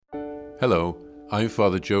Hello, I'm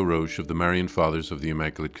Father Joe Roche of the Marian Fathers of the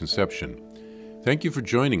Immaculate Conception. Thank you for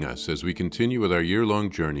joining us as we continue with our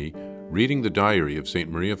year-long journey reading the diary of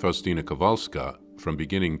St. Maria Faustina Kowalska from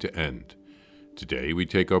beginning to end. Today we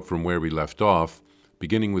take up from where we left off,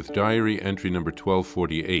 beginning with diary entry number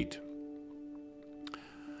 1248.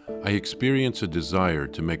 I experience a desire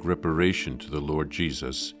to make reparation to the Lord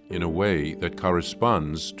Jesus in a way that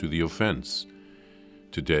corresponds to the offense.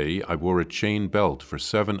 Today I wore a chain belt for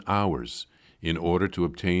 7 hours in order to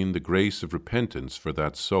obtain the grace of repentance for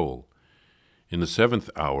that soul. In the 7th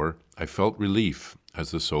hour, I felt relief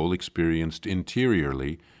as the soul experienced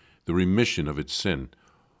interiorly the remission of its sin,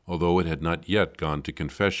 although it had not yet gone to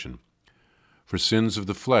confession. For sins of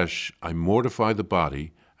the flesh, I mortify the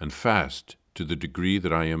body and fast to the degree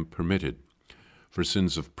that I am permitted. For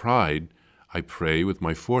sins of pride, I pray with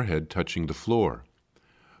my forehead touching the floor.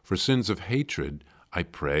 For sins of hatred, I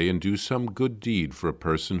pray and do some good deed for a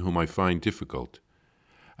person whom I find difficult.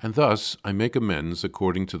 And thus I make amends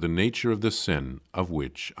according to the nature of the sin of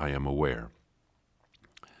which I am aware.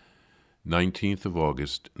 19th of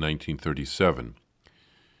August, 1937.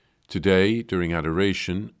 Today, during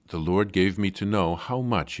adoration, the Lord gave me to know how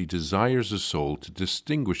much He desires a soul to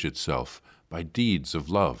distinguish itself by deeds of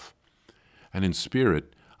love. And in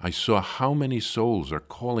spirit, I saw how many souls are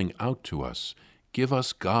calling out to us, "Give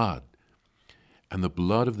us God." And the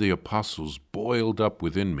blood of the apostles boiled up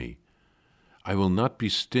within me. I will not be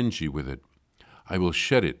stingy with it. I will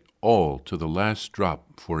shed it all to the last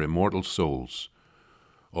drop for immortal souls.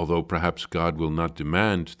 Although perhaps God will not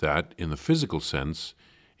demand that in the physical sense,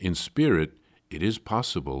 in spirit it is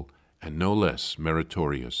possible and no less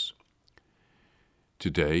meritorious.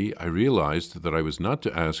 Today I realized that I was not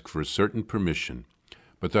to ask for a certain permission,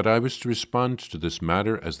 but that I was to respond to this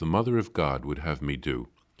matter as the Mother of God would have me do.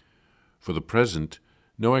 For the present,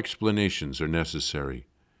 no explanations are necessary.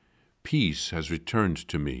 Peace has returned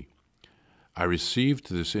to me. I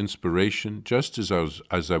received this inspiration just as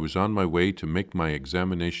I was on my way to make my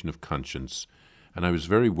examination of conscience, and I was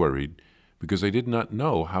very worried because I did not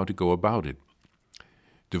know how to go about it.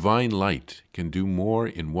 Divine light can do more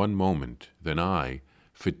in one moment than I,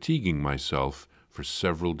 fatiguing myself for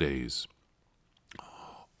several days.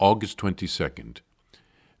 August 22nd.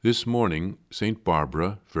 This morning, St.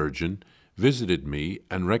 Barbara, Virgin, visited me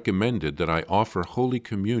and recommended that I offer Holy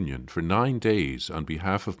Communion for 9 days on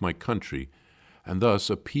behalf of my country and thus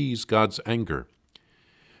appease God's anger.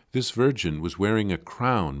 This Virgin was wearing a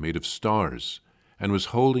crown made of stars and was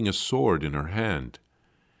holding a sword in her hand.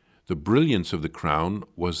 The brilliance of the crown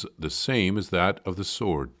was the same as that of the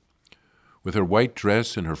sword. With her white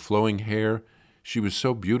dress and her flowing hair, she was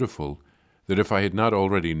so beautiful that if I had not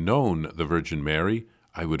already known the Virgin Mary,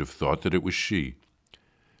 I would have thought that it was she.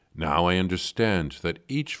 Now I understand that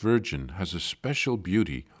each virgin has a special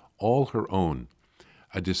beauty, all her own.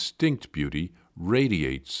 A distinct beauty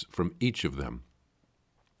radiates from each of them.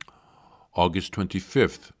 August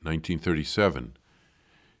 25th, 1937.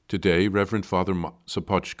 Today, Reverend Father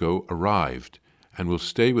Sopoćko arrived and will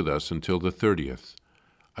stay with us until the 30th.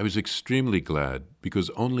 I was extremely glad because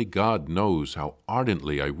only God knows how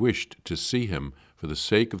ardently I wished to see him for the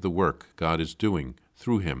sake of the work God is doing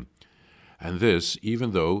through him, and this even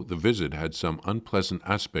though the visit had some unpleasant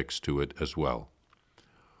aspects to it as well.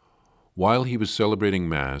 While he was celebrating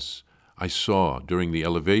Mass, I saw during the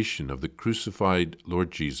elevation of the crucified Lord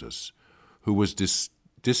Jesus, who was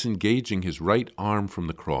disengaging his right arm from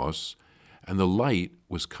the cross, and the light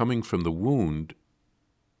was coming from the wound,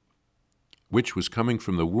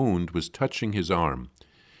 was touching his arm.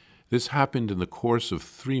 This happened in the course of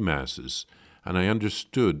 3 Masses, and I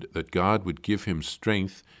understood that God would give him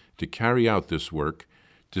strength to carry out this work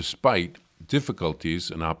despite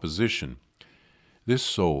difficulties and opposition. This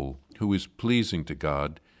soul, who is pleasing to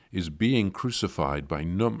God, is being crucified by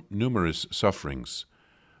numerous sufferings.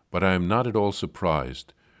 But I am not at all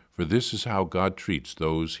surprised, for this is how God treats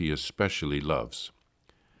those he especially loves.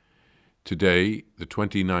 Today, the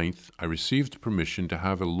 29th, I received permission to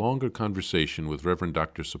have a longer conversation with Reverend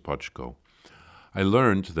Dr. Sopoćko. I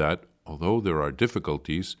learned that, although there are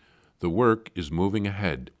difficulties, the work is moving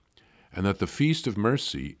ahead, and that the Feast of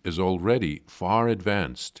Mercy is already far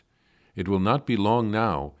advanced. It will not be long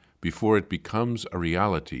now before it becomes a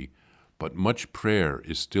reality, but much prayer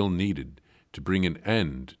is still needed to bring an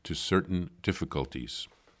end to certain difficulties.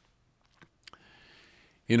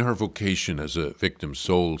 In her vocation as a victim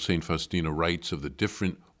soul, St. Faustina writes of the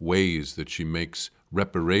different ways that she makes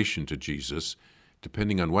reparation to Jesus,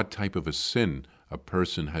 depending on what type of a sin a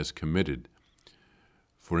person has committed.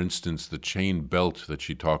 For instance, the chain belt that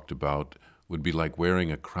she talked about would be like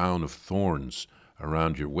wearing a crown of thorns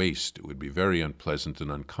around your waist. It would be very unpleasant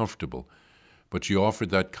and uncomfortable. But she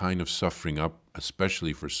offered that kind of suffering up,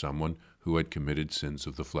 especially for someone who had committed sins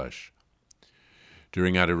of the flesh.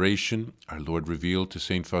 During adoration, our Lord revealed to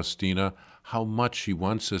St. Faustina how much He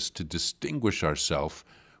wants us to distinguish ourselves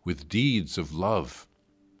with deeds of love.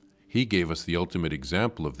 He gave us the ultimate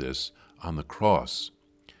example of this on the cross.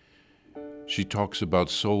 She talks about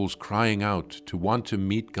souls crying out to want to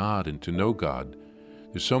meet God and to know God.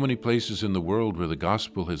 There's so many places in the world where the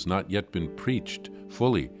gospel has not yet been preached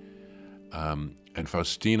fully. And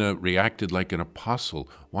Faustina reacted like an apostle,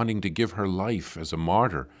 wanting to give her life as a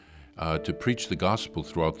martyr to preach the gospel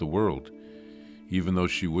throughout the world. Even though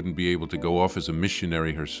she wouldn't be able to go off as a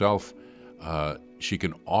missionary herself, she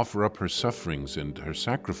can offer up her sufferings and her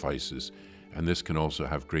sacrifices, and this can also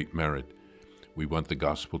have great merit. We want the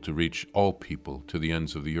gospel to reach all people to the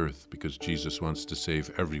ends of the earth because Jesus wants to save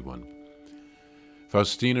everyone.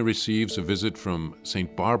 Faustina receives a visit from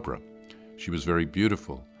St. Barbara. She was very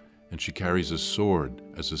beautiful, and she carries a sword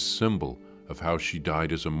as a symbol of how she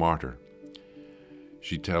died as a martyr.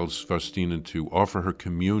 She tells Faustina to offer her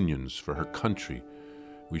communions for her country.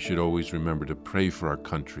 We should always remember to pray for our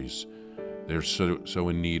countries. They're so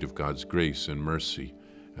in need of God's grace and mercy,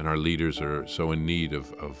 and our leaders are so in need of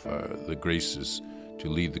the graces to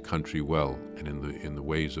lead the country well and in the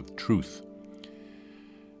ways of truth.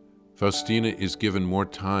 Faustina is given more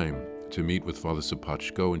time to meet with Father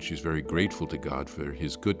Sopocko, and she's very grateful to God for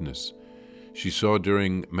his goodness. She saw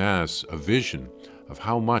during Mass a vision of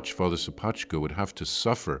how much Father Sopocko would have to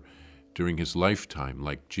suffer during his lifetime,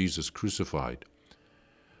 like Jesus crucified.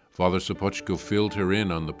 Father Sopocko filled her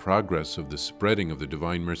in on the progress of the spreading of the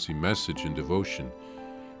Divine Mercy message and devotion.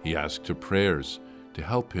 He asked her prayers to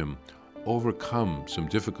help him overcome some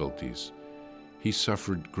difficulties. He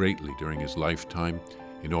suffered greatly during his lifetime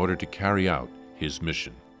in order to carry out his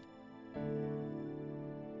mission.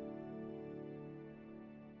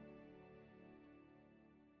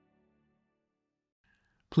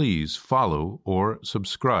 Please follow or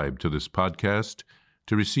subscribe to this podcast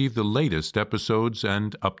to receive the latest episodes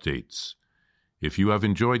and updates. If you have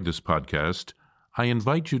enjoyed this podcast, I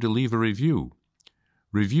invite you to leave a review.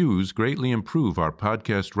 Reviews greatly improve our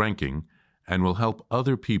podcast ranking and will help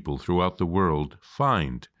other people throughout the world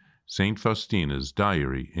find St. Faustina's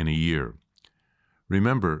Diary in a Year.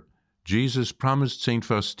 Remember, Jesus promised St.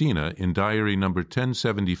 Faustina in Diary number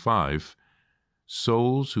 1075,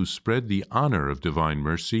 souls who spread the honor of divine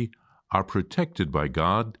mercy are protected by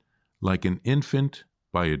God like an infant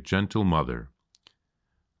by a gentle mother.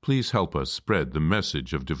 Please help us spread the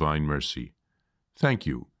message of divine mercy. Thank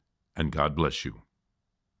you, and God bless you.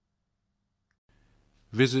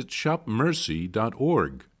 Visit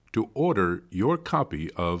shopmercy.org to order your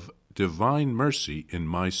copy of Divine Mercy in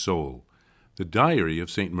My Soul, the Diary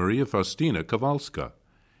of St. Maria Faustina Kowalska.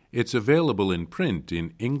 It's available in print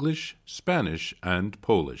in English, Spanish, and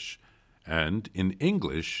Polish, and in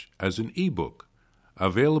English as an e-book.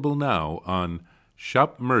 Available now on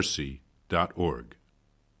shopmercy.org.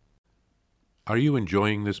 Are you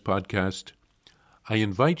enjoying this podcast? I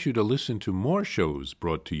invite you to listen to more shows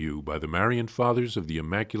brought to you by the Marian Fathers of the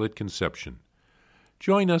Immaculate Conception.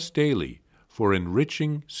 Join us daily for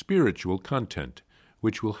enriching spiritual content,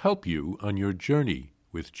 which will help you on your journey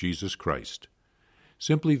with Jesus Christ.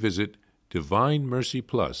 Simply visit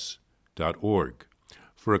DivineMercyPlus.org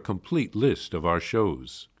for a complete list of our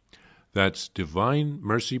shows. That's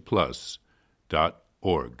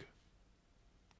DivineMercyPlus.org.